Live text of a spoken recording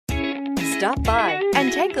Stop by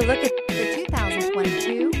and take a look at the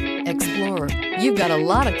 2022 Explorer. You've got a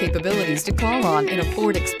lot of capabilities to call on in a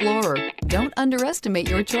Ford Explorer. Don't underestimate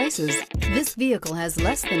your choices. This vehicle has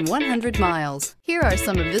less than 100 miles. Here are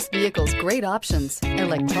some of this vehicle's great options: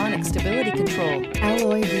 electronic stability control,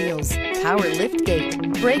 alloy wheels, power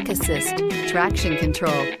liftgate, brake assist, traction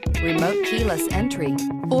control, remote keyless entry,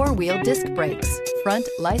 four-wheel disc brakes, front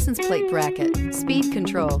license plate bracket, speed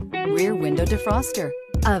control, rear window defroster.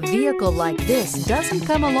 A vehicle like this doesn't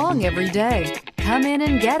come along every day. Come in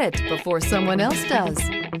and get it before someone else does.